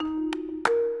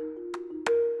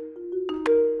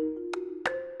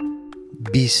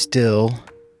Be still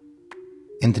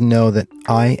and know that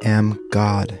I am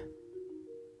God.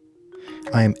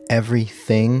 I am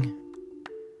everything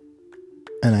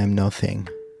and I am nothing.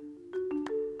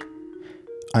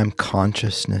 I am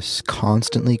consciousness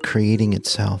constantly creating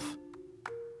itself.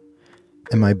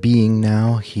 And my being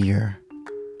now here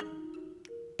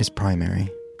is primary.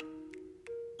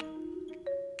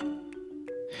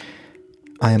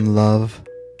 I am love,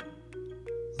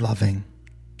 loving.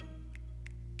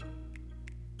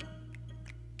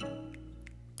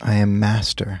 I am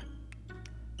master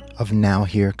of now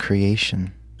here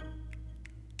creation.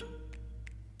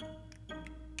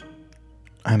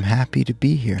 I'm happy to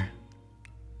be here.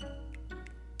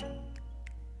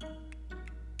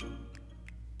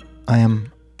 I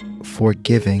am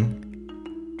forgiving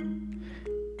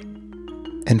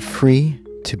and free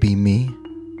to be me,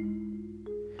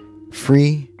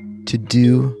 free to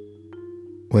do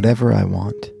whatever I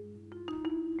want,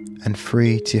 and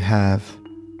free to have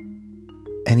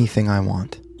anything I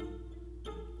want.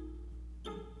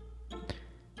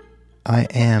 I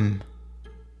am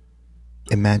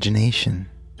imagination.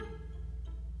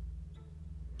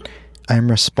 I am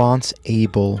response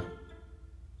able,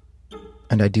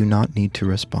 and I do not need to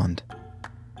respond.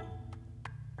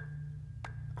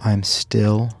 I am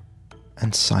still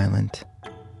and silent.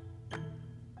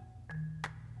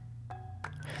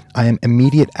 I am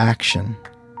immediate action,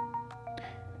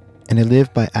 and I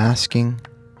live by asking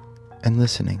and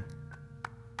listening.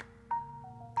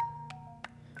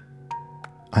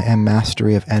 I am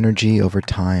mastery of energy over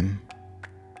time.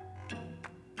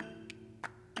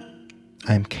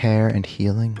 I am care and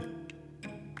healing.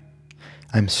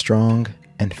 I am strong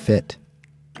and fit.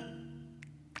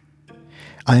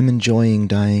 I am enjoying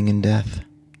dying and death.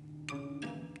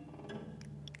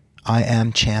 I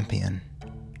am champion.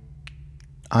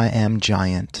 I am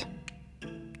giant.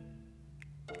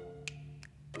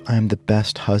 I am the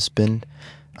best husband.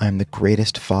 I am the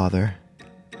greatest father.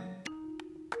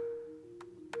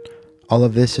 All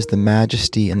of this is the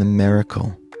majesty and the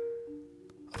miracle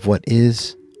of what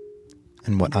is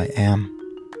and what I am,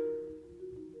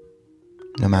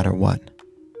 no matter what.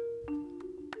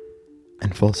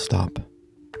 And full stop.